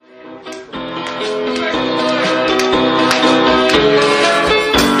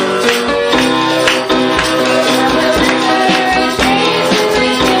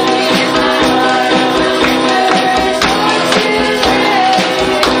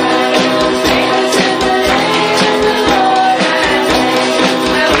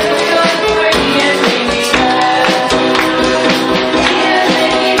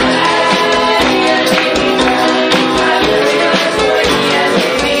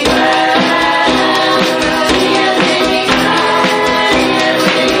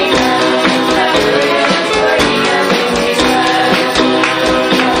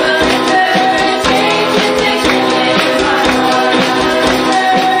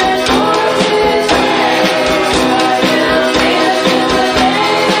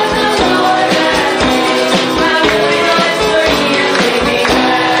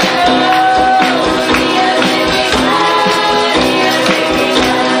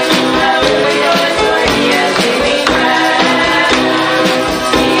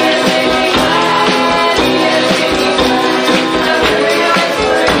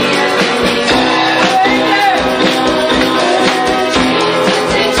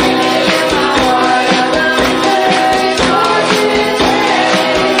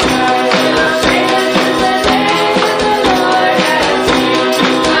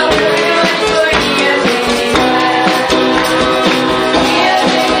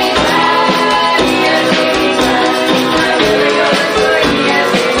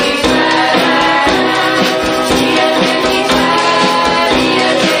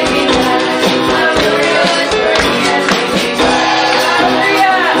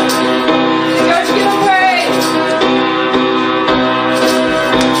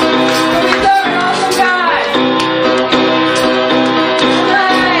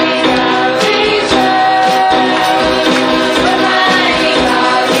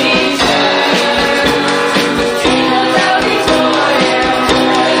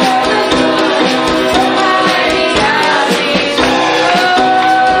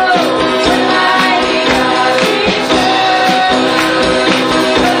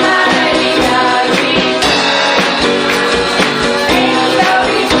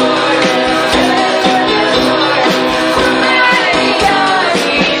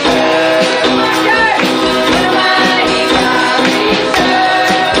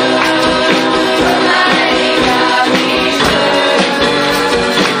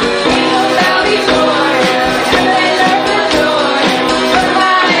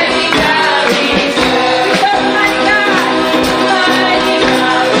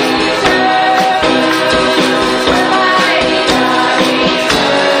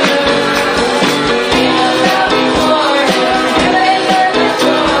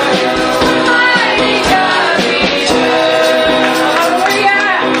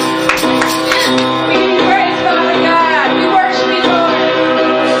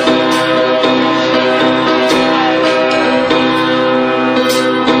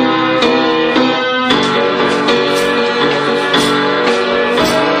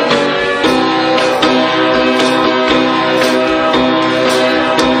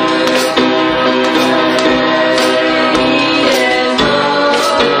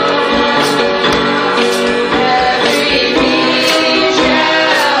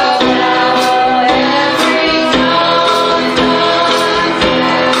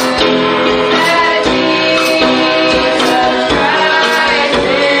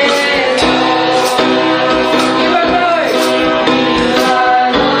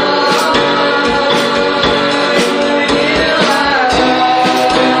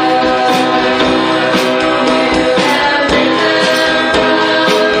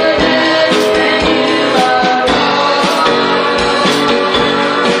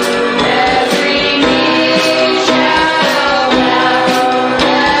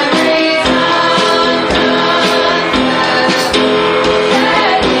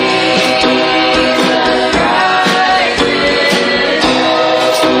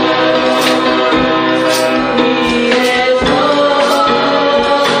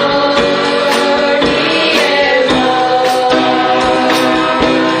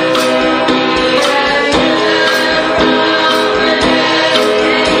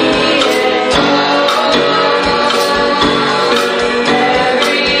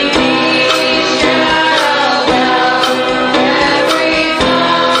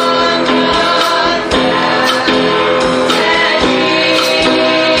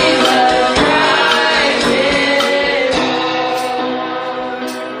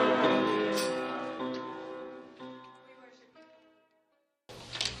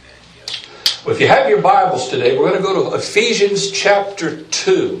your Bibles today, we're going to go to Ephesians chapter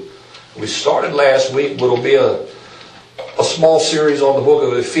 2. We started last week, but it'll be a small series on the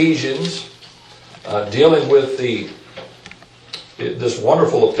book of Ephesians, dealing with this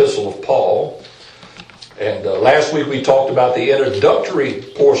wonderful epistle of Paul. And last week we talked about the introductory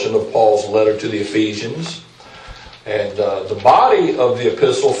portion of Paul's letter to the Ephesians. And the body of the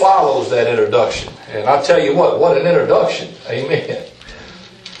epistle follows that introduction. And I tell you what an introduction. Amen.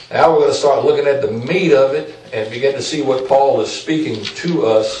 Now we're going to start looking at the meat of it and begin to see what Paul is speaking to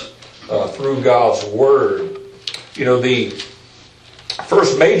us through God's Word. You know, the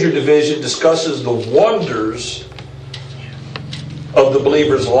first major division discusses the wonders of the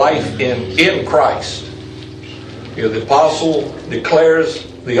believer's life in Christ. You know, the apostle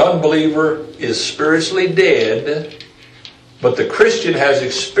declares the unbeliever is spiritually dead, but the Christian has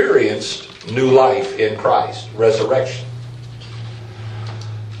experienced new life in Christ, resurrection.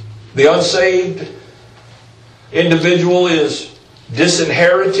 The unsaved individual is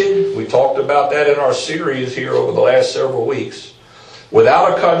disinherited. We talked about that in our series here over the last several weeks.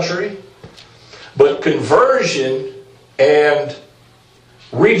 Without a country, but conversion and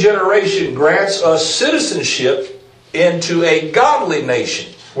regeneration grants us citizenship into a godly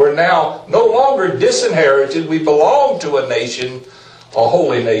nation. We're now no longer disinherited. We belong to a nation, a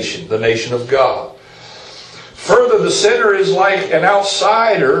holy nation, the nation of God. Further, the sinner is like an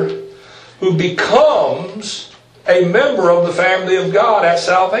outsider who becomes a member of the family of God at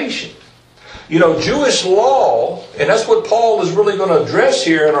salvation. You know, Jewish law, and that's what Paul is really going to address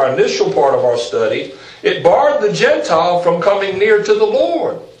here in our initial part of our study, it barred the Gentile from coming near to the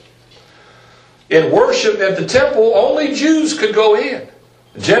Lord. In worship at the temple, only Jews could go in.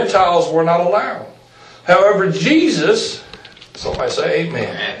 Gentiles were not allowed. However, Jesus, somebody say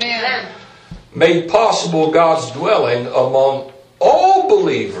amen, Amen, made possible God's dwelling among all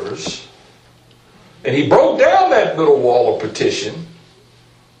believers. And He broke down that middle wall of partition.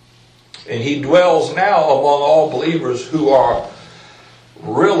 And He dwells now among all believers who are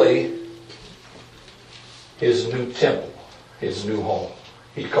really His new temple, His new home.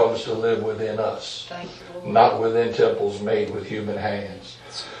 He comes to live within us, not within temples made with human hands.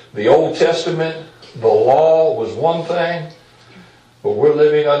 The Old Testament, the law was one thing, but we're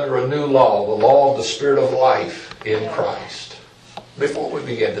living under a new law, the law of the Spirit of life in Christ. Before we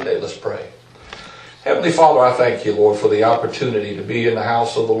begin today, let's pray. Heavenly Father, I thank you, Lord, for the opportunity to be in the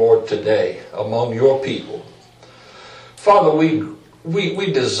house of the Lord today among your people. Father,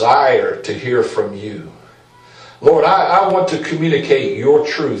 we desire to hear from you. Lord, I want to communicate your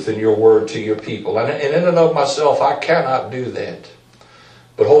truth and your word to your people. And in and of myself, I cannot do that.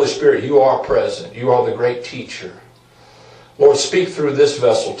 But Holy Spirit, you are present. You are the great teacher. Lord, speak through this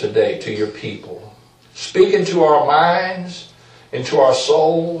vessel today to your people. Speak into our minds, into our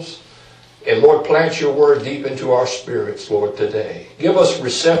souls. And Lord, plant your word deep into our spirits, Lord, today. Give us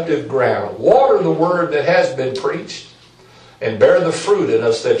receptive ground. Water the word that has been preached. And bear the fruit in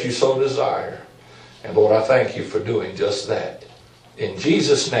us that you so desire. And Lord, I thank you for doing just that. In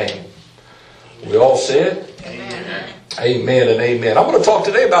Jesus' name, we all said, amen. Amen and amen. I'm going to talk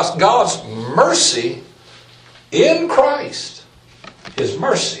today about God's mercy in Christ. His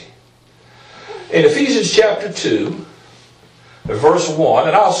mercy. In Ephesians chapter 2, verse 1,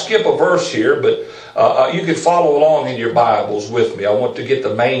 and I'll skip a verse here, but you can follow along in your Bibles with me. I want to get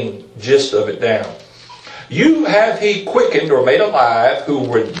the main gist of it down. You have He quickened or made alive who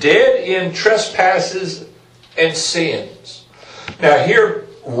were dead in trespasses and sins. Now here,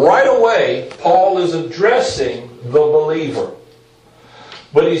 right away, Paul is addressing the believer.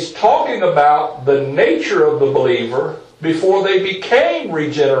 But he's talking about the nature of the believer before they became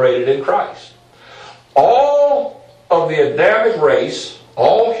regenerated in Christ. All of the Adamic race,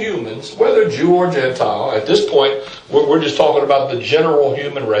 all humans, whether Jew or Gentile, at this point, we're just talking about the general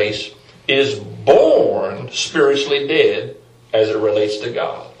human race, is born spiritually dead as it relates to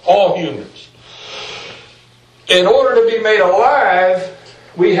God. All humans. In order to be made alive,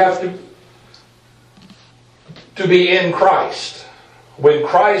 we have to be in Christ. When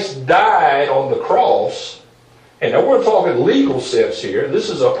Christ died on the cross, and now we're talking legal sense here, this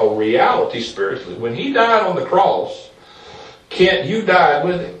is a reality spiritually. When He died on the cross, Kent, you died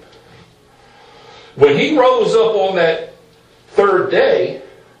with Him. When He rose up on that third day,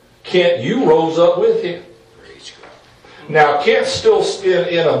 Kent, you rose up with Him. Now, Kent's still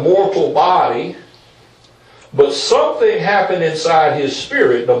in a mortal body, but something happened inside his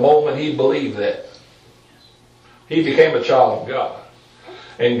spirit the moment he believed that. He became a child of God.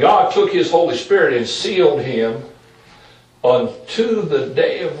 And God took His Holy Spirit and sealed him unto the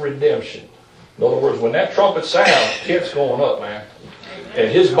day of redemption. In other words, when that trumpet sounds, Kent's going up, man. And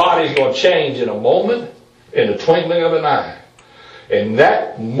his body's going to change in a moment, in the twinkling of an eye. And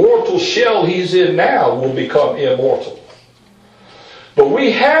that mortal shell he's in now will become immortal. But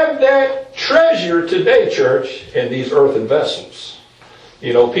we have that treasure today, church, in these earthen vessels.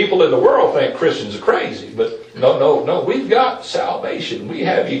 You know, people in the world think Christians are crazy, but no. We've got salvation. We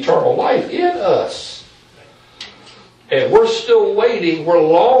have eternal life in us. And we're still waiting. We're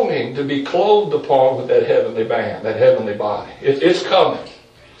longing to be clothed upon with that heavenly band, that heavenly body. It's coming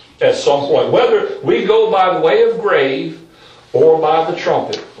at some point. Whether we go by the way of grave or by the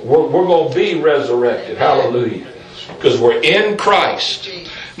trumpet, we're going to be resurrected. Hallelujah. Because we're in Christ.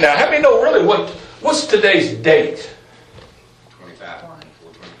 Now, how many know really what's today's date? 25.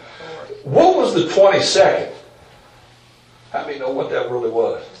 What was the 22nd? How many know what that really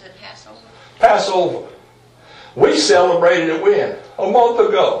was? Was it Passover? Passover. We celebrated it when? A month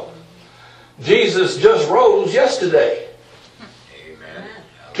ago. Jesus just rose yesterday. Amen.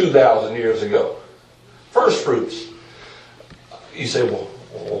 2,000 years ago. First fruits. You say, well,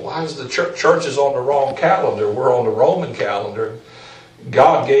 why is the church is on the wrong calendar? We're on the Roman calendar.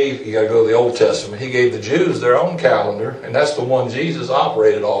 God gave, you got to go to the Old Testament, He gave the Jews their own calendar, and that's the one Jesus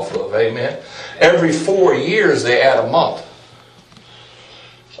operated off of. Amen. Every 4 years they add a month.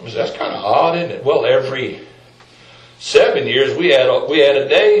 Somebody says, that's kind of odd, isn't it? Well, every 7 years we add a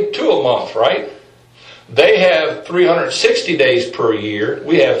day to a month, right? They have 360 days per year.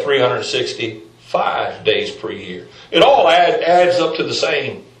 We have 365 days per year. It all adds up to the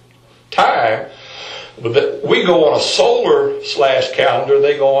same time. But we go on a solar /calendar.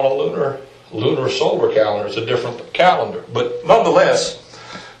 They go on a lunar solar calendar. It's a different calendar. But nonetheless,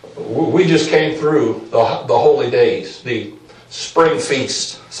 we just came through the holy days, the spring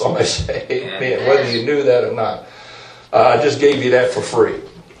feast. Somebody say amen, whether you knew that or not. I just gave you that for free.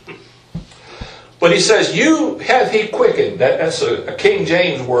 But he says, you hath he quickened. That's a King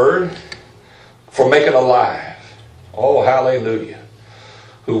James word for making alive. Oh, hallelujah.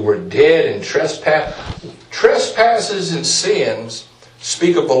 Who were dead in trespasses and sins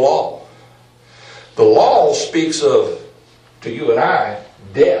speak of the law. The law speaks of, to you and I,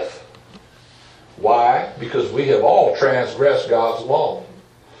 death. Why? Because we have all transgressed God's law.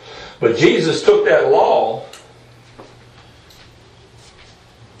 But Jesus took that law.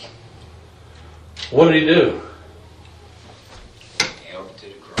 What did He do? Nailed it to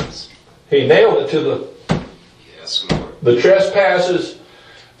the cross. He nailed it to Yes, Lord. the trespasses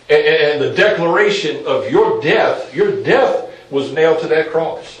and the declaration of your death. Your death was nailed to that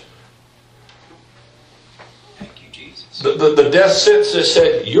cross. Thank you, Jesus. The death sentence that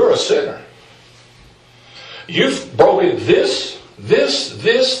said, you're a sinner. You've broken this.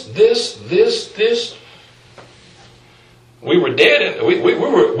 We were dead and we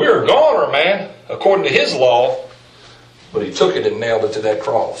were a goner, man, according to His law. But He took it and nailed it to that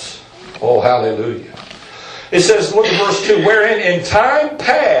cross. Oh, hallelujah. It says, look at verse 2, wherein in time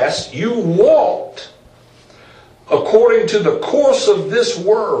past you walked according to the course of this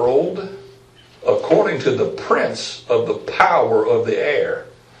world, according to the prince of the power of the air,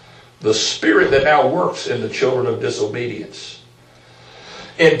 the spirit that now works in the children of disobedience.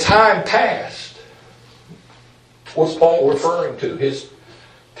 In time past, what's Paul referring to? His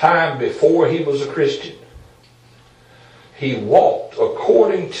time before he was a Christian. He walked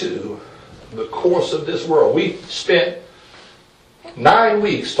according to the course of this world. We spent 9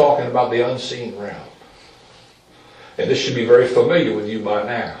 weeks talking about the unseen realm. And this should be very familiar with you by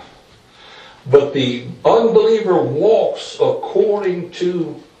now. But the unbeliever walks according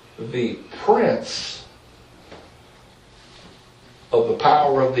to the prince of the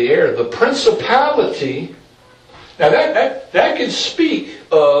power of the air. The principality. Now that can speak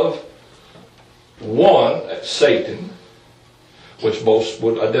of one, Satan, which most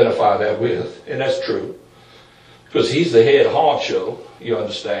would identify that with, and that's true, because he's the head honcho, you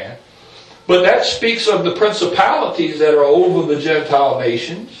understand. But that speaks of the principalities that are over the Gentile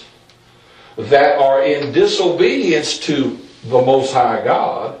nations, that are in disobedience to the Most High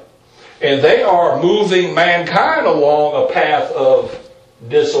God, and they are moving mankind along a path of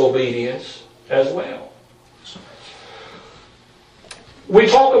disobedience as well. We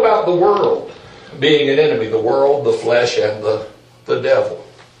talk about the world being an enemy, the world, the flesh, and the devil.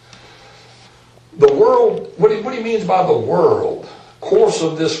 The world, what do you mean by the world? Course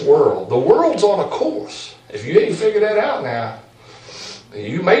of this world. The world's on a course. If you ain't figured that out now,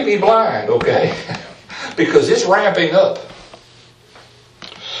 you may be blind, okay? Because it's ramping up.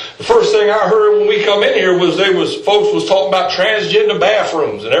 The first thing I heard when we come in here was folks was talking about transgender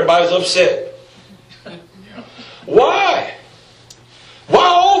bathrooms, and everybody's upset. Why? Why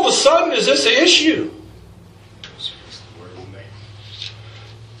all of a sudden is this an issue?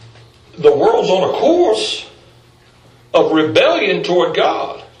 the world's on a course of rebellion toward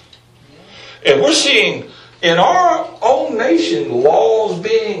God. And we're seeing in our own nation laws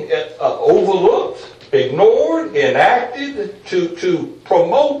being overlooked, ignored, enacted to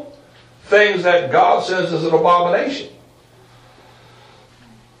promote things that God says is an abomination.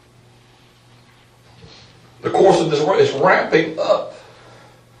 The course of this world is ramping up.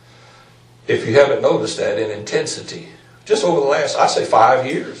 If you haven't noticed that, in intensity. Just over the last, I say 5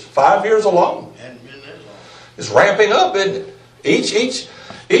 years. 5 years alone. It's ramping up, isn't it?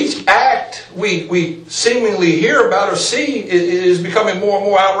 Each act we seemingly hear about or see is becoming more and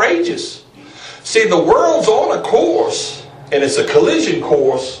more outrageous. See, the world's on a course, and it's a collision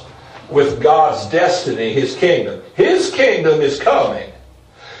course with God's destiny, His kingdom. His kingdom is coming.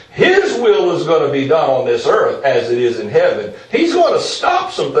 His will is going to be done on this earth as it is in heaven. He's going to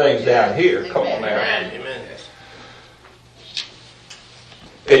stop some things down here. Come on now. Amen.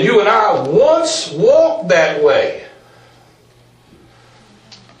 And you and I once walked that way.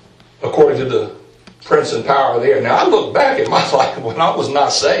 According to the prince and power there. Now I look back at my life when I was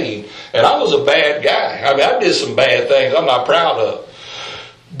not saved, and I was a bad guy. I mean, I did some bad things I'm not proud of.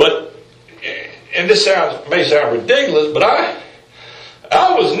 But, and this may sound ridiculous, but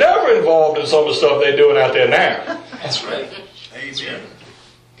I was never involved in some of the stuff they're doing out there now. That's right. Amen.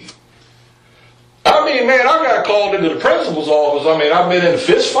 I mean, man, I got called into the principal's office. I mean, I've been in a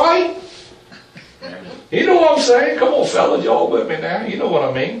fist fight. You know what I'm saying? Come on, fellas, y'all with me now. You know what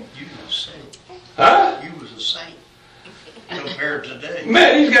I mean. You was a saint. Huh? You was a saint. Compared to today.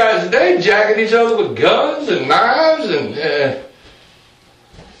 Man, these guys today jacking each other with guns and knives and...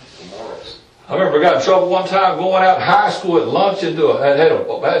 I remember I got in trouble one time going out in high school at lunch and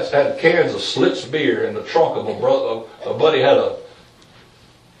had cans of Schlitz beer in the trunk of a brother. A buddy had a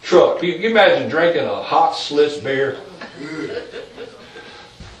truck. Can you imagine drinking a hot Schlitz beer?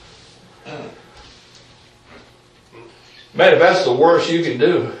 Man, if that's the worst you can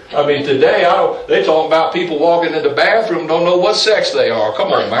do. I mean, today they talk about people walking in the bathroom don't know what sex they are.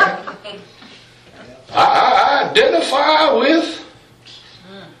 Come on, man. I identify with.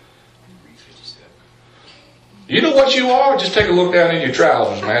 You know what you are? Just take a look down in your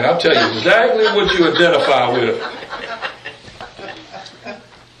trousers, man. I'll tell you exactly what you identify with.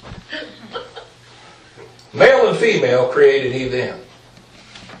 Male and female created He them.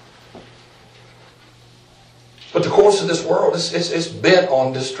 But the course of this world is bent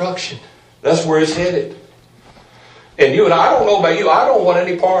on destruction. That's where it's headed. And you and I don't know about you, I don't want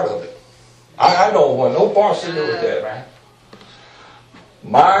any part of it. I don't want no parts to do with that, man.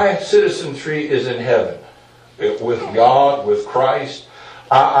 My citizenry is in heaven. With God, with Christ.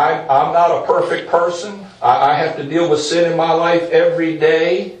 I'm not a perfect person. I have to deal with sin in my life every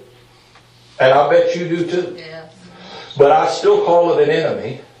day. And I bet you do too. Yes. But I still call it an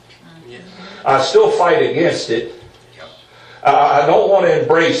enemy. I still fight against it. I don't want to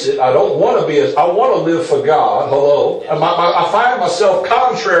embrace it. I don't want to I want to live for God. Hello. I find myself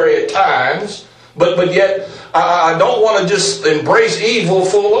contrary at times. But yet I don't want to just embrace evil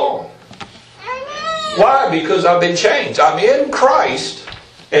full on. Why? Because I've been changed. I'm in Christ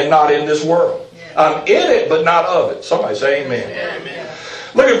and not in this world. I'm in it but not of it. Somebody say amen. Amen.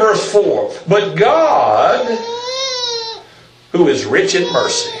 Look at verse 4. But God, who is rich in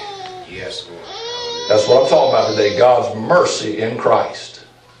mercy. Yes, Lord. That's what I'm talking about today. God's mercy in Christ.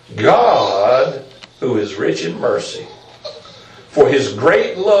 God, who is rich in mercy, for His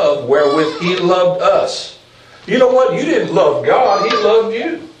great love wherewith He loved us. You know what? You didn't love God. He loved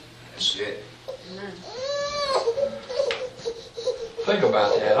you. That's it. Think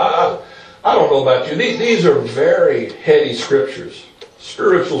about that. I don't know about you. These are very heady scriptures.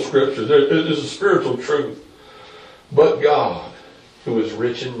 Spiritual scriptures. There's a spiritual truth. But God, who is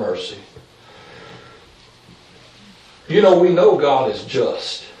rich in mercy. You know, we know God is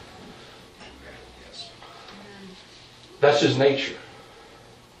just. That's His nature.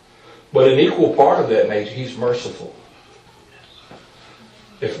 But an equal part of that nature, He's merciful.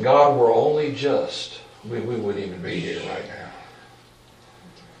 If God were only just, we wouldn't even be here right now.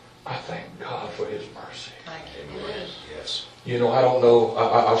 I thank God for His mercy. Amen. Yes. You know, I don't know,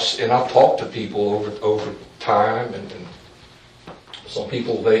 I've talked to people over time, and some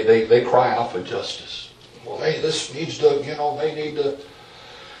people, they cry out for justice. Well, this needs to, they need to,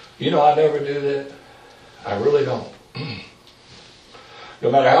 I never do that. I really don't.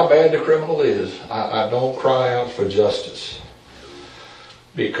 No matter how bad the criminal is, I don't cry out for justice.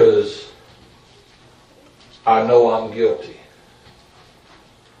 Because I know I'm guilty.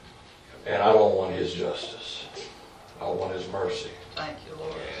 And I don't want His justice. I want His mercy. Thank you,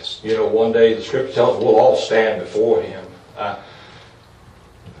 Lord. Yes. One day the Scripture tells us we'll all stand before Him. I'm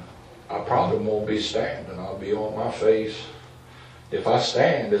I'm going to be standing. I'll be on my face. If I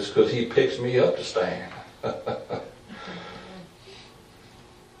stand, it's because he picks me up to stand.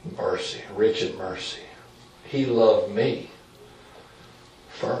 Mercy, rich in mercy. He loved me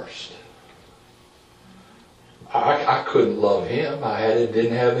first. I couldn't love him.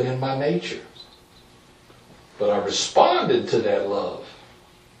 Didn't have it in my nature. But I responded to that love.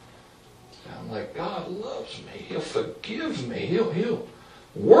 And I'm like, God loves me. He'll forgive me. He'll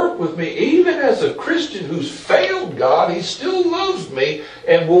work with me. Even as a Christian who's failed God, he still loves me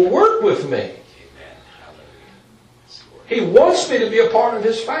and will work with me. He wants me to be a part of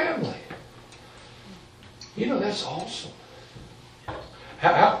his family. You know, that's awesome.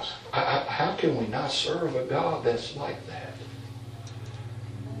 How can we not serve a God that's like that?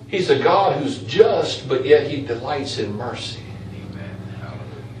 He's a God who's just, but yet he delights in mercy.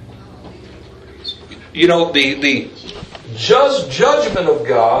 You know, the just judgment of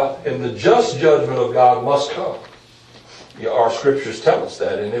God and the just judgment of God must come. Our scriptures tell us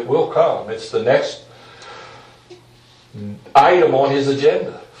that, and it will come. It's the next item on his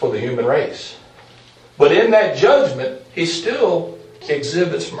agenda for the human race. But in that judgment, he still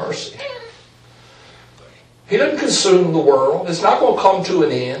exhibits mercy. He doesn't consume the world. It's not going to come to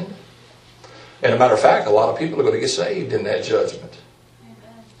an end. And as a matter of fact, a lot of people are going to get saved in that judgment.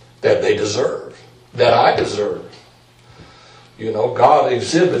 That they deserve. That I deserve. You know, God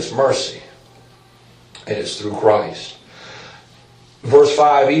exhibits mercy. And it's through Christ. Verse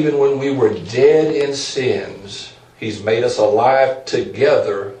 5, even when we were dead in sins, he's made us alive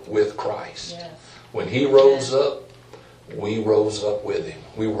together with Christ. Yes. When he rose up, we rose up with him.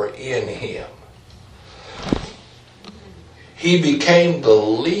 We were in him. He became the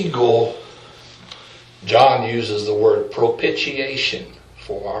legal, John uses the word propitiation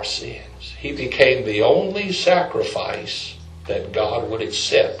for our sins. He became the only sacrifice that God would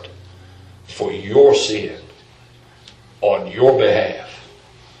accept for your sin on your behalf.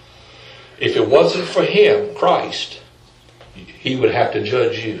 If it wasn't for him, Christ, he would have to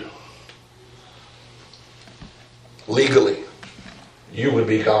judge you. Legally, you would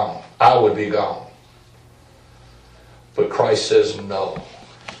be gone. I would be gone. But Christ says, no.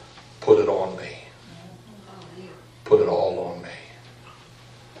 Put it on me. Put it all on me.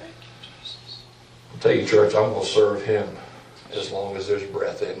 I'll tell you, church, I'm going to serve him as long as there's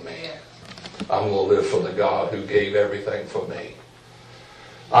breath in me. I'm going to live for the God who gave everything for me.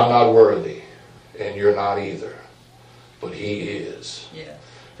 I'm not worthy, and you're not either. But he is. Yeah.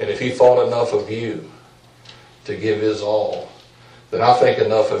 And if he thought enough of you to give his all, then I think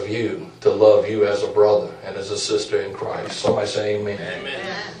enough of you to love you as a brother and as a sister in Christ. Somebody say amen.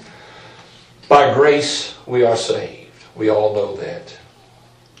 Amen. By grace we are saved. We all know that.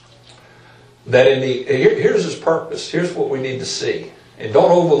 That here's his purpose. Here's what we need to see. And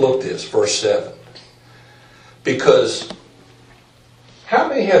don't overlook this, verse 7. Because how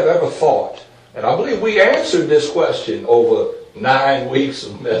many have ever thought, and I believe we answered this question over 9 weeks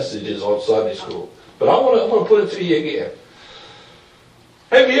of messages on Sunday school, but I want to put it to you again.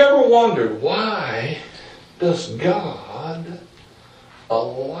 Have you ever wondered, why does God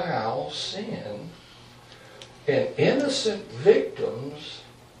allow sin and innocent victims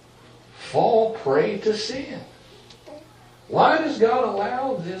fall prey to sin? Why does God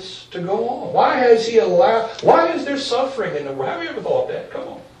allow this to go on? Why is there suffering in the world? Have you ever thought that? Come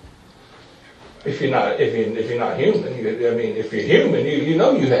on. If you're not human, if you're human, you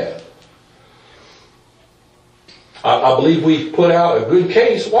know you have. I believe we put out a good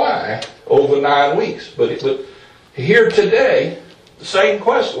case why over 9 weeks. But here today, the same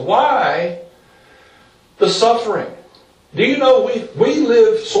question. Why the suffering? Do you know we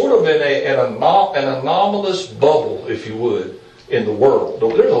live sort of in an anomalous bubble, if you would, in the world.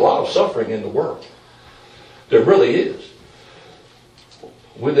 There's a lot of suffering in the world. There really is.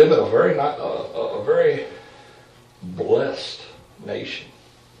 We live in a very blessed nation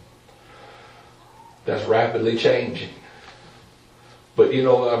that's rapidly changing. But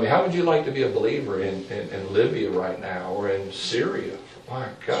how would you like to be a believer in Libya right now, or in Syria? My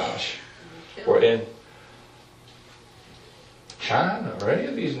gosh. Or in China, or any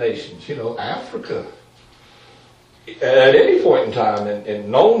of these nations, Africa. At any point in time in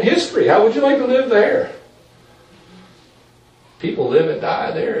known history, how would you like to live there? People live and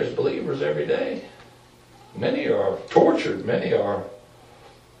die there as believers every day. Many are tortured. Many are...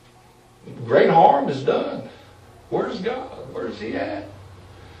 Great harm is done. Where's God? Where's he at?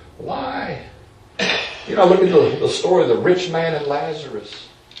 Why? Look at the story of the rich man and Lazarus.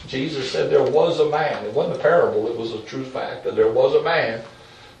 Jesus said there was a man. It wasn't a parable. It was a true fact that there was a man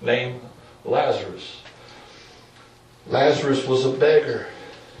named Lazarus. Lazarus was a beggar.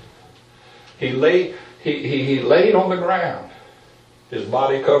 He laid on the ground, his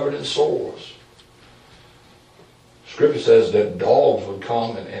body covered in sores. Scripture says that dogs would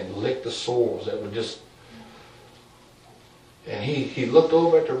come and lick the sores. That would just... And he looked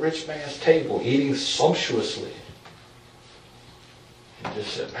over at the rich man's table, eating sumptuously. And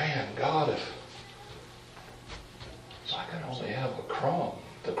just said, man, God, if I can only have a crumb,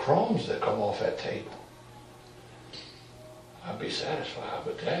 the crumbs that come off that table, I'd be satisfied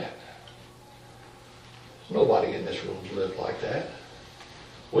with that. There's nobody in this room lived like that.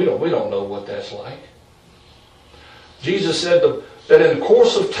 We don't know what that's like. Jesus said that in the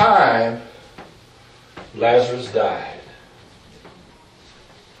course of time, Lazarus died.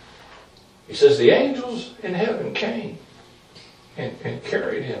 He says the angels in heaven came and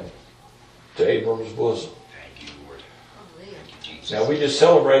carried him to Abraham's bosom. Thank you, Lord. Thank you, Jesus. Now we just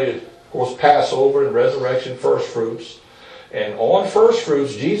celebrated, of course, Passover and resurrection, first fruits. And on first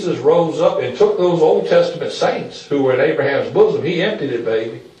fruits, Jesus rose up and took those Old Testament saints who were in Abraham's bosom. He emptied it,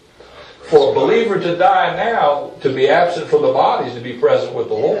 baby. For a believer to die now, to be absent from the bodies, to be present with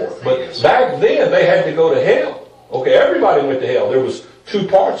the Lord. But back then, they had to go to hell. Okay, everybody went to hell. There was two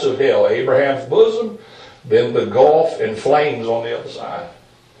parts of hell. Abraham's bosom, then the gulf and flames on the other side.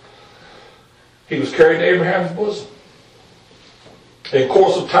 He was carried to Abraham's bosom. In the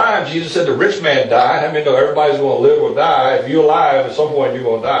course of time, Jesus said the rich man died. I mean, no, everybody's going to live or die. If you're alive, at some point you're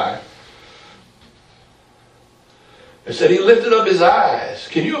going to die. It said he lifted up his eyes.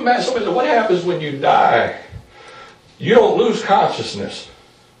 Can you imagine? Somebody said, what happens when you die? You don't lose consciousness.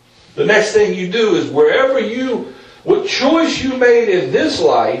 The next thing you do is what choice you made in this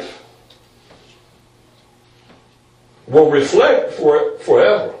life will reflect for it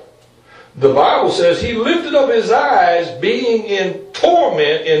forever. The Bible says he lifted up his eyes being in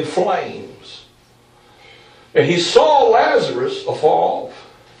torment in flames. And he saw Lazarus afar off.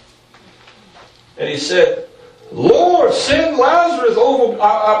 And he said, Lord, send Lazarus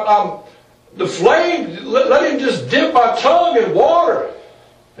over the flame. Let him just dip my tongue in water.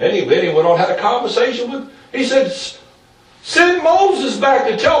 And then he went on and had a conversation with him. He said, send Moses back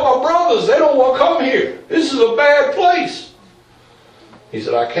to tell my brothers they don't want to come here. This is a bad place. He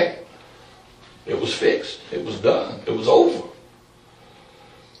said, I can't. It was fixed. It was done. It was over.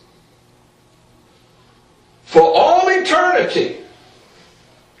 For all eternity,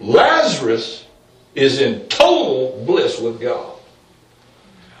 Lazarus is in total bliss with God.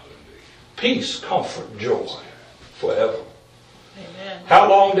 Peace, comfort, joy forever. Amen. How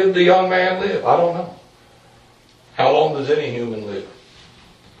long did the young man live? I don't know. How long does any human live?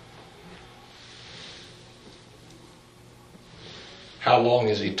 How long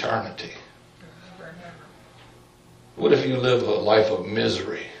is eternity? What if you live a life of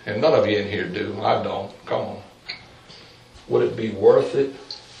misery? And none of you in here do. I don't. Come on. Would it be worth it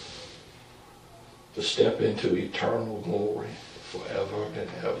to step into eternal glory forever and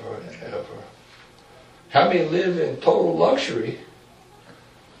ever and ever? How many live in total luxury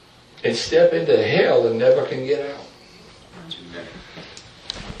and step into hell and never can get out?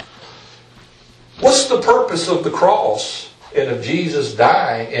 What's the purpose of the cross and of Jesus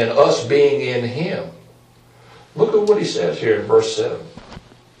dying and us being in him? Look at what he says here in verse 7.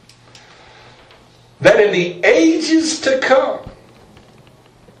 That in the ages to come,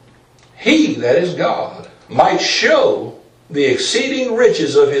 he, that is God, might show the exceeding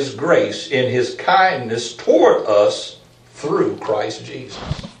riches of his grace in his kindness toward us through Christ Jesus.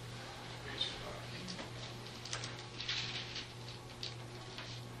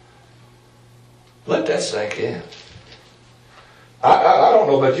 Let that sink in. I don't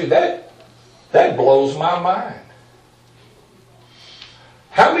know about you, that blows my mind.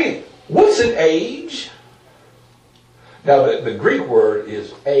 What's an age? Now the Greek word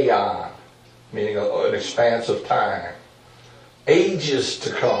is aeon, meaning an expanse of time. Ages to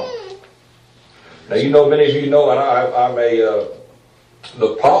come. Now many of you know, and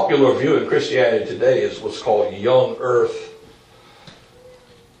the popular view in Christianity today is what's called young earth.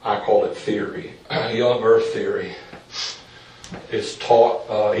 I call it theory. Young earth theory. It's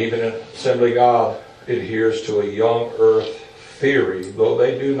taught, even in Assembly of God adheres to a young earth theory, though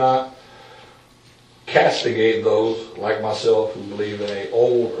they do not castigate those like myself who believe in an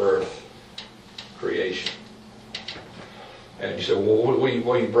old earth creation. And you say, well, what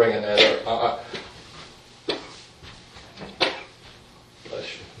are you bringing that up? Bless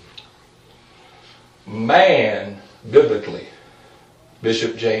you. Man, biblically,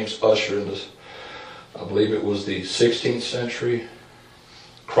 Bishop James Ussher in this, I believe it was the 16th century,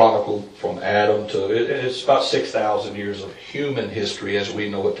 chronicled from Adam to, it's about 6,000 years of human history as we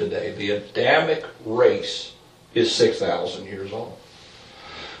know it today. The Adamic race is 6,000 years old.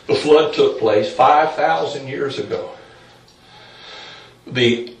 The flood took place 5,000 years ago.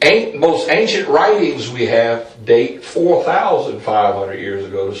 The most ancient writings we have date 4,500 years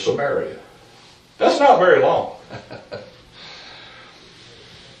ago to Samaria. That's not very long.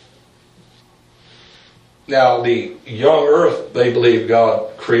 Now, the young earth, they believe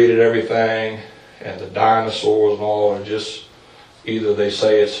God created everything, and the dinosaurs and all are just, either they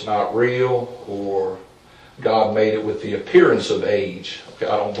say it's not real, or God made it with the appearance of age. Okay,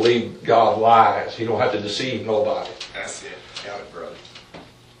 I don't believe God lies. He don't have to deceive nobody. That's it. Got it, brother.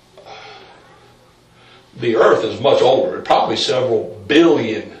 The earth is much older, probably several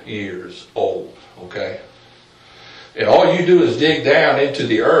billion years old, okay? And all you do is dig down into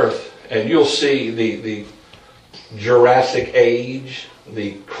the earth, and you'll see the Jurassic Age,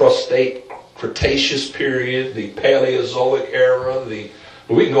 the Cretaceous period, the Paleozoic era,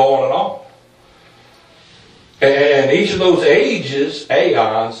 we can go on and on. And each of those ages,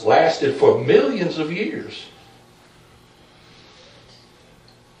 aeons, lasted for millions of years.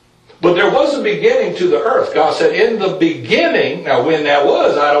 But there was a beginning to the earth. God said, in the beginning, now when that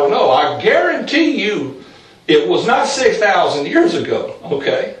was, I don't know. I guarantee you it was not 6,000 years ago,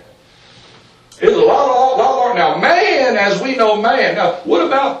 okay? It was a lot longer. Now, man, as we know man, now what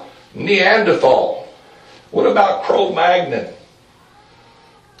about Neanderthal? What about Cro-Magnon?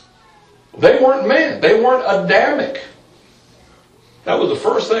 They weren't men. They weren't Adamic. That was the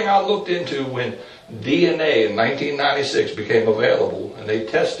first thing I looked into when DNA in 1996 became available, and they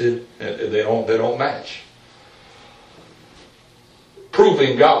tested, and they don't match.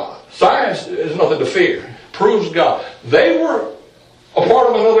 Proving God. Science is nothing to fear. Proves God. They were a part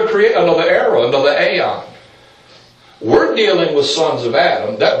of another era, another aeon. We're dealing with sons of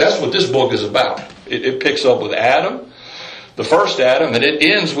Adam. That's what this book is about. It picks up with Adam, the first Adam, and it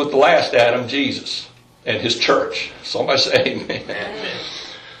ends with the last Adam, Jesus, and his church. Somebody say amen. Amen.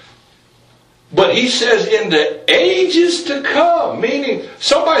 But he says in the ages to come, meaning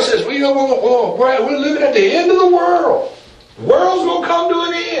somebody says, we're living at the end of the world. The world's going to come to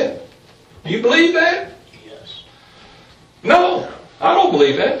an end. Do you believe that? Yes. No, I don't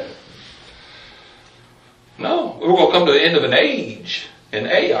believe that. No, we're going to come to the end of an age, an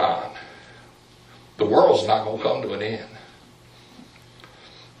aeon. The world's not going to come to an end.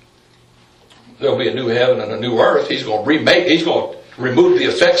 There'll be a new heaven and a new earth. He's going to remove the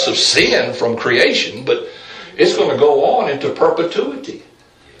effects of sin from creation, but it's going to go on into perpetuity.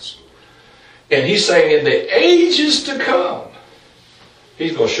 And he's saying in the ages to come,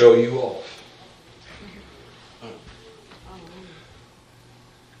 he's going to show you off.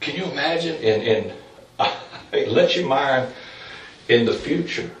 Can you imagine? Let your mind in the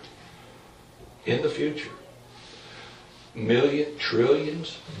future. In the future. Million,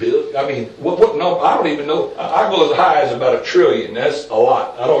 trillions, billion. I mean, what number? I don't even know. I go as high as about 1 trillion. That's a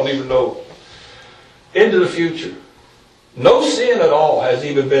lot. I don't even know. Into the future. No sin at all has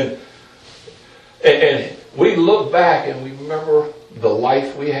even been. And we look back and we remember the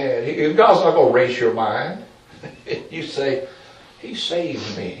life we had. God's not going to erase your mind. You say, He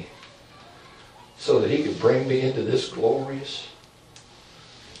saved me so that He could bring me into this glorious.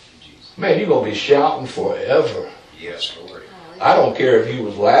 Man, you're going to be shouting forever. Yes, Lord. I don't care if you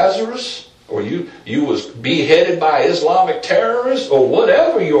was Lazarus or you was beheaded by Islamic terrorists or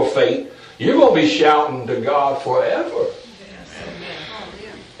whatever your fate, you're going to be shouting to God forever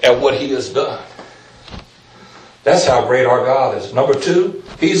at what He has done. That's how great our God is. Number 2,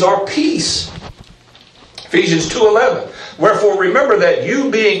 He's our peace. Ephesians 2:11. Wherefore remember that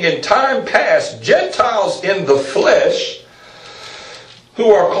you being in time past Gentiles in the flesh, who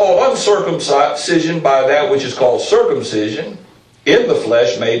are called uncircumcision by that which is called circumcision in the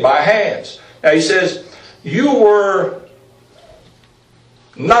flesh made by hands. Now he says, you were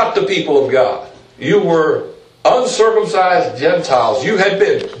not the people of God. You were uncircumcised Gentiles. You had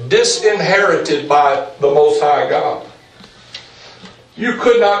been disinherited by the Most High God. You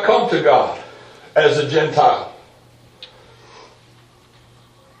could not come to God as a Gentile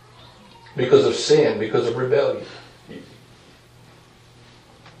because of sin, because of rebellion.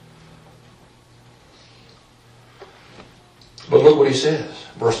 But look what he says,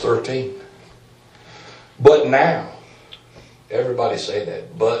 verse 13. But now, everybody say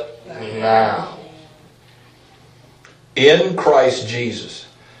that, but now, in Christ Jesus.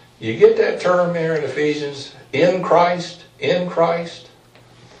 You get that term there in Ephesians? In Christ, in Christ.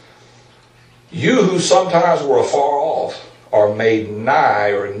 You who sometimes were afar off are made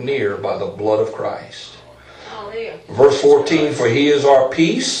nigh or near by the blood of Christ. Hallelujah. Verse 14, for He is our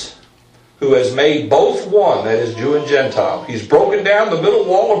peace, who has made both one, that is Jew and Gentile. He's broken down the middle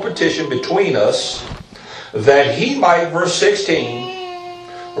wall of partition between us, that He might, verse 16,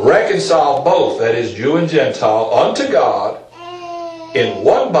 reconciled both, that is, Jew and Gentile, unto God in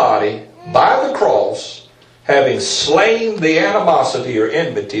one body by the cross, having slain the animosity or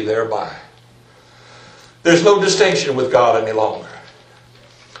enmity thereby. There's no distinction with God any longer.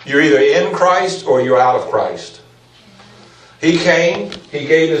 You're either in Christ or you're out of Christ. He came, He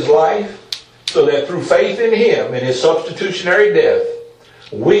gave His life, so that through faith in Him, in His substitutionary death,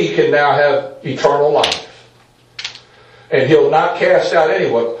 we can now have eternal life. And He'll not cast out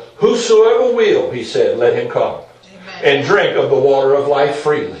anyone. Whosoever will, He said, let him come. Amen. And drink of the water of life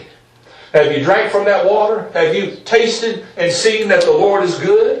freely. Have you drank from that water? Have you tasted and seen that the Lord is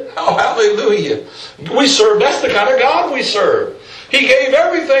good? Oh, hallelujah. We serve, that's the kind of God we serve. He gave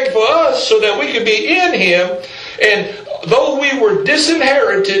everything for us so that we could be in Him. And though we were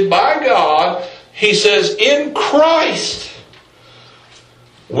disinherited by God, He says, in Christ,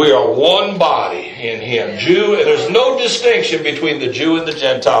 we are one body in Him. Jew, and there's no distinction between the Jew and the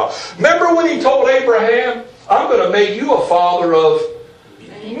Gentile. Remember when He told Abraham, I'm going to make you a father of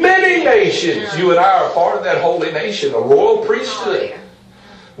many nations. You and I are part of that holy nation, a royal priesthood.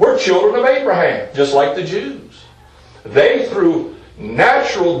 We're children of Abraham, just like the Jews. They through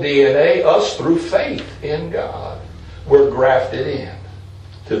natural DNA, us through faith in God. We're grafted in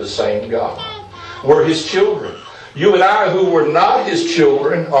to the same God. We're His children. You and I, who were not His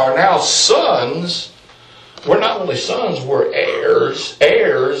children, are now sons. We're not only sons, we're heirs,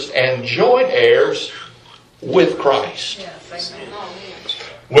 and joint heirs with Christ.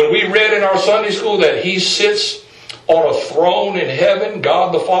 When we read in our Sunday school that He sits on a throne in heaven,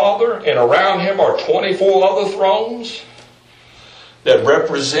 God the Father, and around Him are 24 other thrones that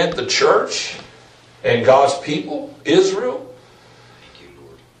represent the church and God's people, Israel.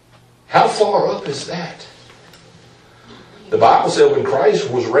 How far up is that? The Bible said when Christ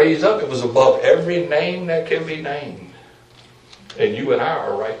was raised up, it was above every name that can be named. And you and I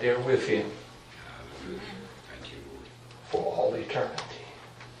are right there with Him for all eternity.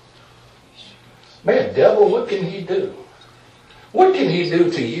 Man, devil, what can he do? What can he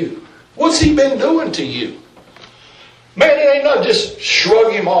do to you? What's he been doing to you? Man, it ain't not just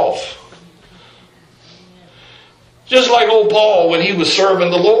shrug him off. Just like old Paul when he was serving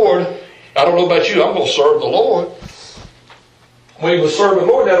the Lord. I don't know about you, I'm going to serve the Lord. When he was serving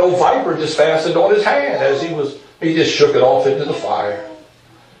the Lord, that old viper just fastened on his hand as he just shook it off into the fire.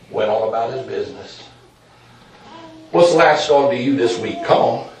 Went on about his business. What's latched on to you this week? Come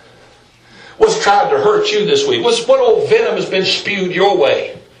on. What's tried to hurt you this week? What old venom has been spewed your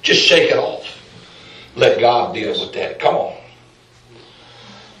way? Just shake it off. Let God deal with that. Come on.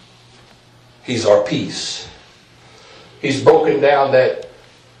 He's our peace. He's broken down that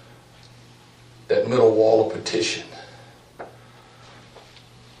middle wall of partition.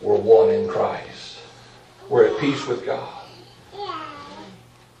 We're one in Christ. We're at peace with God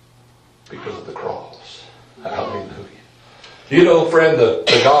because of the cross. Hallelujah. You know, friend,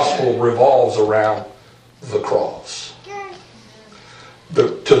 the gospel revolves around the cross.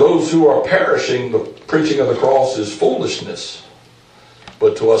 To those who are perishing, the preaching of the cross is foolishness.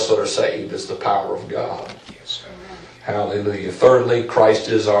 But to us that are saved, it's the power of God. Yes, hallelujah. Thirdly, Christ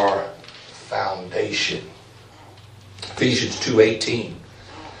is our foundation. Ephesians 2:18.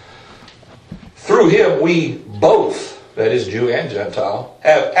 Through Him we both, that is Jew and Gentile,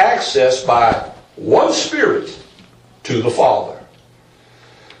 have access by one Spirit to the Father.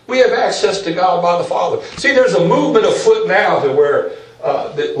 We have access to God by the Father. See, there's a movement afoot now to where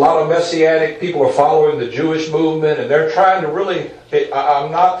a lot of Messianic people are following the Jewish movement, and they're trying to really...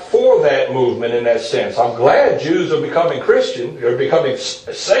 I'm not for that movement in that sense. I'm glad Jews are becoming Christian. They're becoming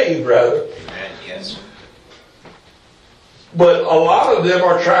saved, rather. Amen, yes. But a lot of them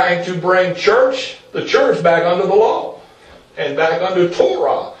are trying to bring the church back under the law and back under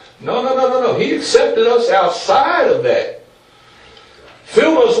Torah. No. He accepted us outside of that.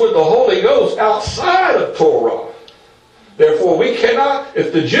 Filled us with the Holy Ghost outside of Torah. Therefore, we cannot,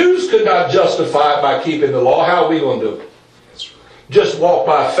 if the Jews could not justify it by keeping the law, how are we going to do it? Just walk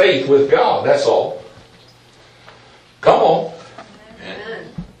by faith with God, that's all. Come on. Amen.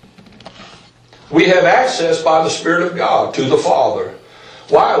 We have access by the Spirit of God to the Father.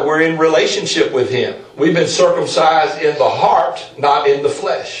 Why? We're in relationship with Him. We've been circumcised in the heart, not in the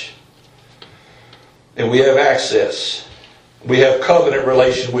flesh. And we have access. We have covenant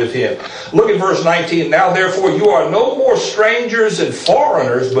relation with Him. Look at verse 19. Now therefore you are no more strangers and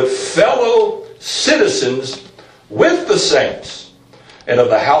foreigners, but fellow citizens with the saints and of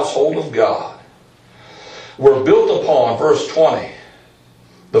the household of God. We're built upon, verse 20,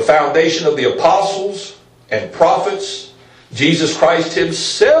 the foundation of the apostles and prophets, Jesus Christ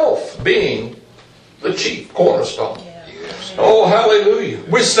Himself being the chief cornerstone. Yes. Oh, hallelujah.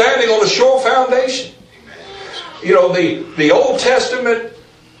 We're standing on a sure foundation. You know, the Old Testament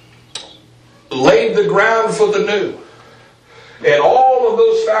laid the ground for the new. And all of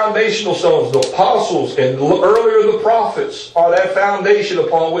those foundational stones, the apostles and earlier the prophets, are that foundation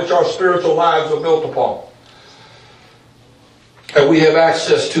upon which our spiritual lives are built upon. And we have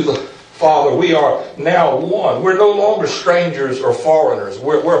access to the Father. We are now one. We're no longer strangers or foreigners.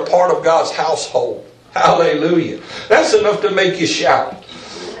 We're a part of God's household. Hallelujah. That's enough to make you shout.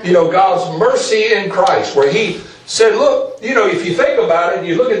 You know, God's mercy in Christ, where He said, look, you know, if you think about it,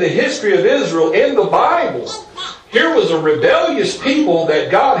 you look at the history of Israel in the Bible, here was a rebellious people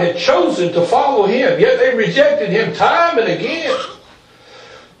that God had chosen to follow Him, yet they rejected Him time and again.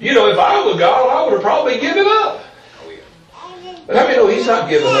 You know, if I were God, I would have probably given up. But I mean, no, He's not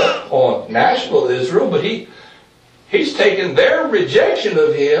giving up on national Israel, but He's taken their rejection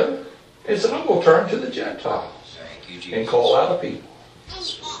of Him and said, I'm going to turn to the Gentiles and call out a people.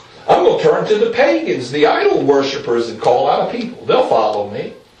 I'm going to turn to the pagans, the idol worshippers, and call out a people. They'll follow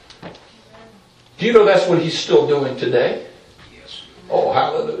me. Do you know that's what He's still doing today? Yes. Oh,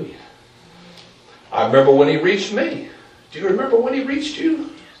 hallelujah. I remember when He reached me. Do you remember when He reached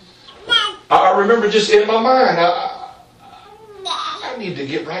you? I remember just in my mind, I need to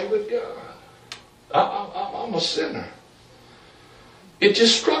get right with God. I'm a sinner. It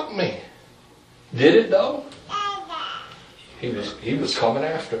just struck me. Did it though? He was coming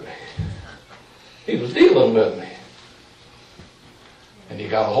after me. He was dealing with me. And He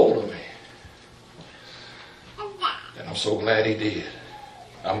got a hold of me. And I'm so glad He did.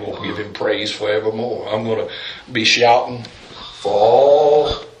 I'm going to give Him praise forevermore. I'm going to be shouting for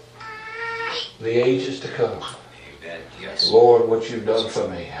all the ages to come. Amen. Yes. Lord, what You've done for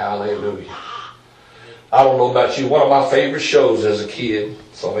me. Hallelujah. I don't know about you. One of my favorite shows as a kid.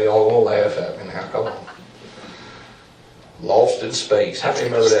 Some of y'all going to laugh at me now. Come on. Lost in Space. How many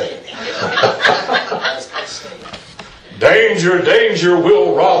remember that? Danger, danger,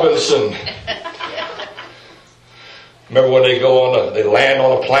 Will Robinson. Remember when they go on they land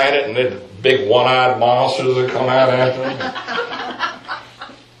on a planet and then big one-eyed monsters that come out after them?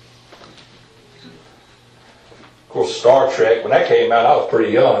 Of course, Star Trek, when that came out, I was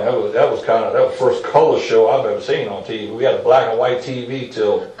pretty young. That was the first color show I've ever seen on TV. We had a black and white TV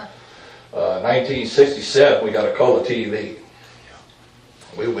till 1967. We got a color TV.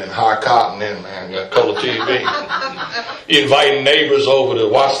 We went high cotton then, man. Got color TV. You inviting neighbors over to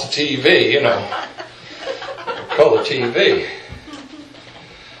watch the TV, you know. Color TV.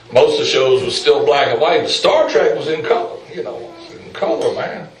 Most of the shows were still black and white, but Star Trek was in color. You know, it was in color,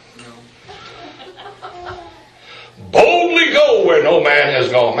 man. Boldly go where no man has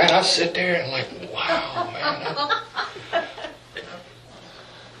gone. Man, I sit there and like, wow, man.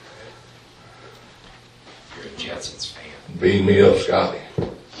 You're a Jetsons fan. Beam me up, Scotty.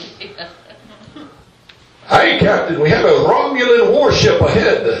 Hey, Captain, we have a Romulan warship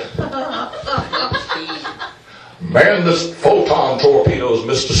ahead. Man the photon torpedoes,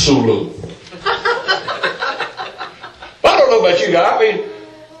 Mr. Sulu. I don't know about you guys. I mean,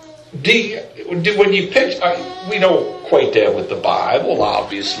 when you pitch, we don't quite that with the Bible,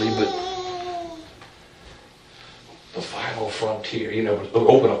 obviously, but the final frontier, you know,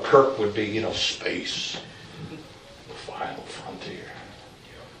 open up Kirk would be, you know, space. The final frontier.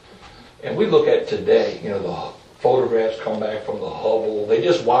 And we look at today, you know, the photographs come back from the Hubble. They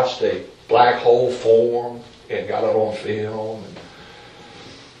just watched a black hole form and got it on film. And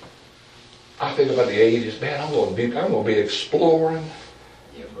I think about the 80s, man, I'm going to be exploring.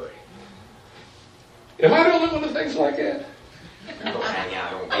 Yeah, buddy. Am I the only one that thinks like that? You're going to hang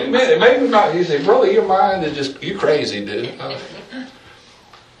out on It made me not. You say, brother, your mind is just, you crazy, dude.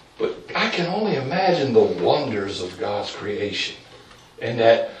 But I can only imagine the wonders of God's creation. And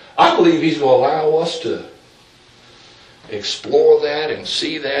that I believe He's going to allow us to explore that and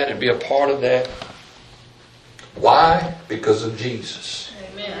see that and be a part of that. Why? Because of Jesus.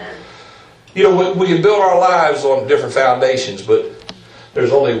 Amen. You know, we can build our lives on different foundations, but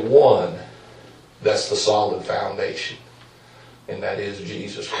there's only one that's the solid foundation. And that is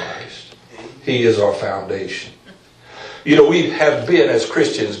Jesus Christ. He is our foundation. You know, we have been, as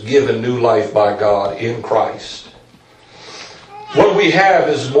Christians, given new life by God in Christ. What we have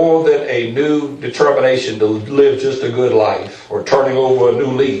is more than a new determination to live just a good life or turning over a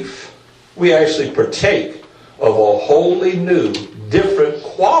new leaf. We actually partake of a wholly new, different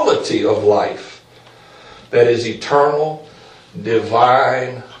quality of life that is eternal,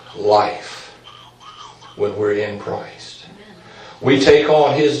 divine life when we're in Christ. We take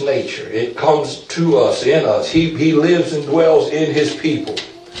on His nature. It comes to us, in us. He lives and dwells in His people.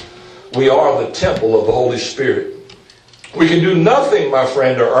 We are the temple of the Holy Spirit. We can do nothing, my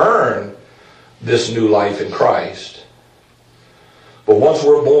friend, to earn this new life in Christ. But once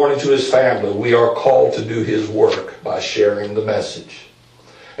we're born into His family, we are called to do His work by sharing the message.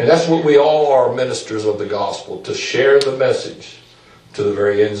 And that's what we all are, ministers of the gospel, to share the message to the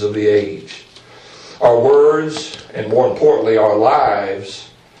very ends of the age. Our words, and more importantly, our lives,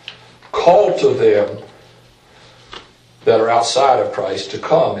 call to them that are outside of Christ to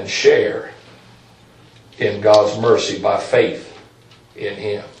come and share in God's mercy by faith in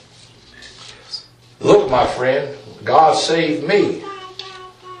Him. Look, my friend, God saved me,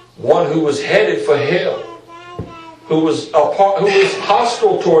 one who was headed for hell, who was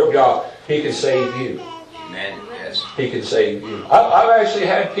hostile toward God. He can save you. Amen. Yes. He can save you. I've actually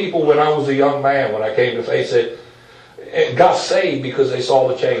had people when I was a young man, when I came to faith, said, got saved because they saw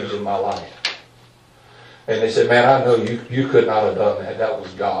the change in my life. And they said, man, I know you could not have done that. That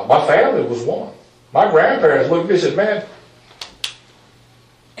was God. My family was one. My grandparents looked at me and said, man,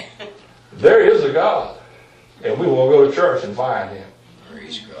 there is a God. And we will go to church and find Him.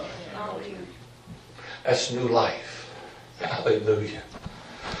 Praise God. That's new life. Hallelujah.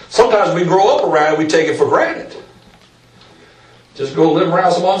 Sometimes we grow up around it, we take it for granted. Just go live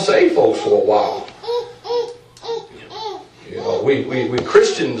around some unsaved folks for a while. You know, we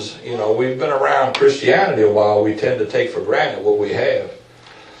Christians, you know, we've been around Christianity a while. We tend to take for granted what we have.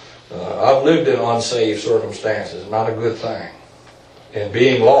 I've lived in unsaved circumstances. Not a good thing. And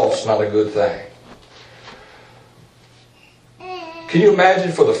being lost, not a good thing. Can you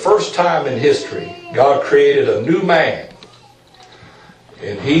imagine, for the first time in history, God created a new man.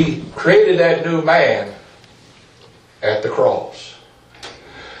 And He created that new man at the cross.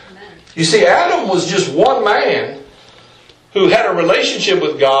 You see, Adam was just one man who had a relationship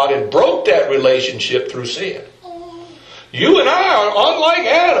with God and broke that relationship through sin. You and I are unlike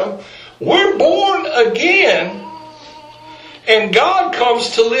Adam. We're born again, and God comes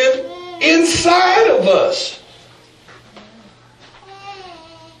to live inside of us.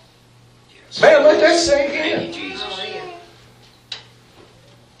 Man, let that sink in.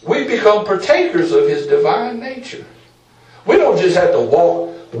 We become partakers of His divine nature. We don't just have to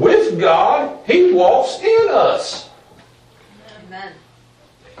walk with God. He walks in us. Amen.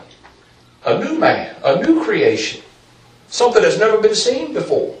 A new man, a new creation. Something that's never been seen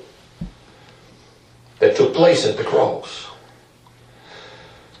before. That took place at the cross.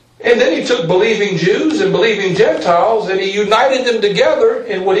 And then He took believing Jews and believing Gentiles and He united them together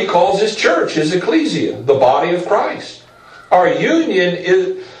in what He calls His church, His ecclesia, the body of Christ. Our union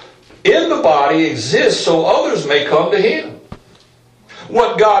in the body exists so others may come to Him.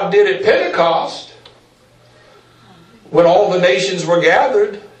 What God did at Pentecost, when all the nations were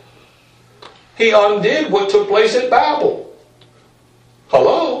gathered, He undid what took place at Babel.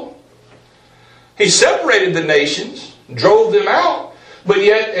 Hello? He separated the nations, drove them out, but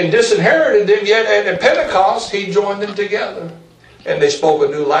yet, and disinherited them, yet at Pentecost, He joined them together. And they spoke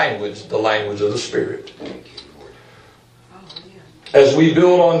a new language, the language of the Spirit. As we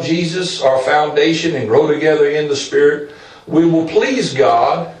build on Jesus, our foundation, and grow together in the Spirit, we will please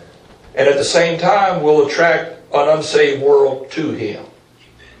God, and at the same time, we'll attract an unsaved world to Him.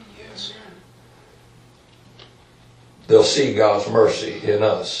 Yes. They'll see God's mercy in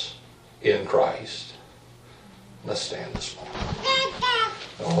us, in Christ. Let's stand this morning.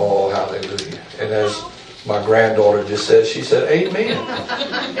 Oh, hallelujah. And as my granddaughter just said, she said, amen.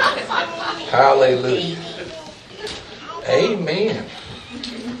 Hallelujah. Amen.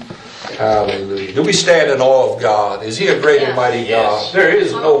 Hallelujah. Do we stand in awe of God? Is He a great and mighty God? Yes. There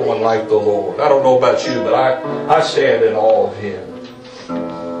is no one like the Lord. I don't know about you, but I stand in awe of Him.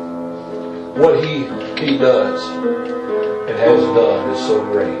 What He does and has done is so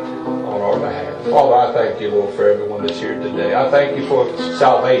great on our behalf. Father, I thank You, Lord, for everyone that's here today. I thank You for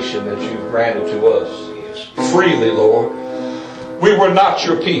salvation that You've granted to us freely, Lord. We were not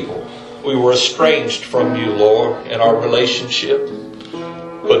Your people. We were estranged from You, Lord, in our relationship.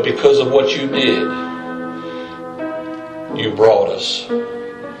 But because of what You did, You brought us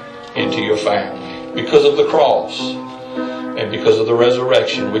into Your family. Because of the cross and because of the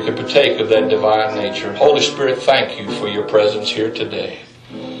resurrection, we can partake of that divine nature. Holy Spirit, thank You for Your presence here today.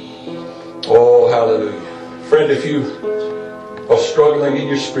 Oh, hallelujah. Friend, if you are struggling in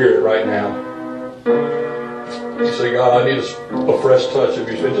your spirit right now, you say, God, I need a fresh touch of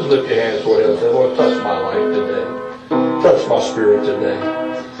Your Spirit. Just lift your hands toward Him and say, Lord, touch my life today. Touch my spirit today.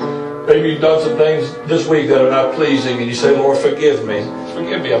 Maybe you've done some things this week that are not pleasing, and you say, Lord, forgive me.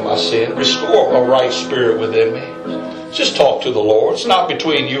 Forgive me of my sin. Restore a right spirit within me. Just talk to the Lord. It's not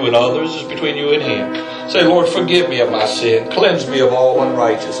between you and others. It's between you and Him. Say, Lord, forgive me of my sin. Cleanse me of all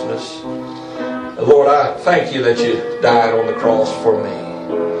unrighteousness. Lord, I thank you that you died on the cross for me.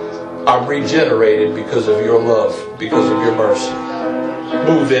 I'm regenerated because of your love, because of your mercy.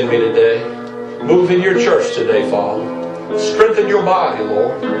 Move in me today. Move in your church today, Father. Strengthen your body,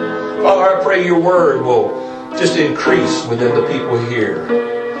 Lord. Father, I pray your word will just increase within the people here.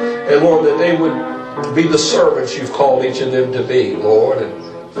 And Lord, that they would be the servants you've called each of them to be, Lord. And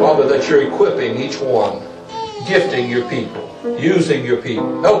Father, that you're equipping each one, gifting your people, using your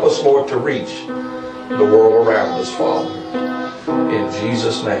people. Help us, Lord, to reach the world around us, Father. In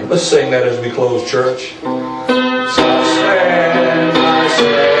Jesus' name. Let's sing that as we close, church. I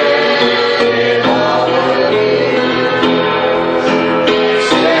stand in honor of you.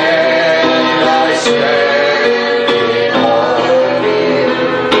 I stand in honor of you.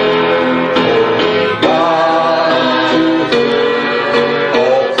 Holy God, to whom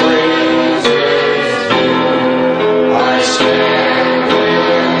all praise is due. I stand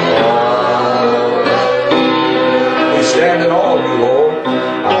in honor of you. We stand in awe of you, Lord.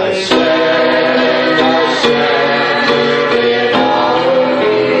 I stand in honor of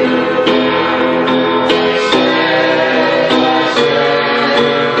you. I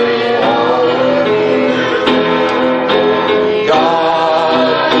stand in honor of you.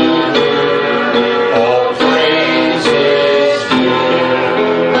 God, all praise is due.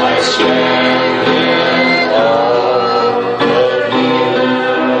 I stand in awe of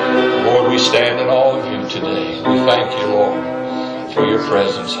you. Lord, we stand in awe of you today. We thank you, Lord, for your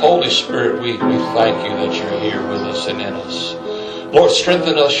presence. Holy Spirit, we thank you that you're here with us and in us. Lord,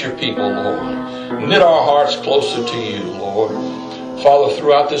 strengthen us, your people, Lord. Knit our hearts closer to you, Lord. Father,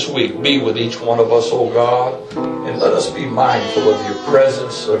 throughout this week, be with each one of us, oh God, and let us be mindful of your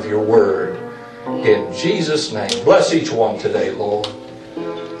presence, of your word. In Jesus' name, bless each one today, Lord.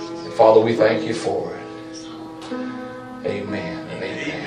 And Father, we thank you for it.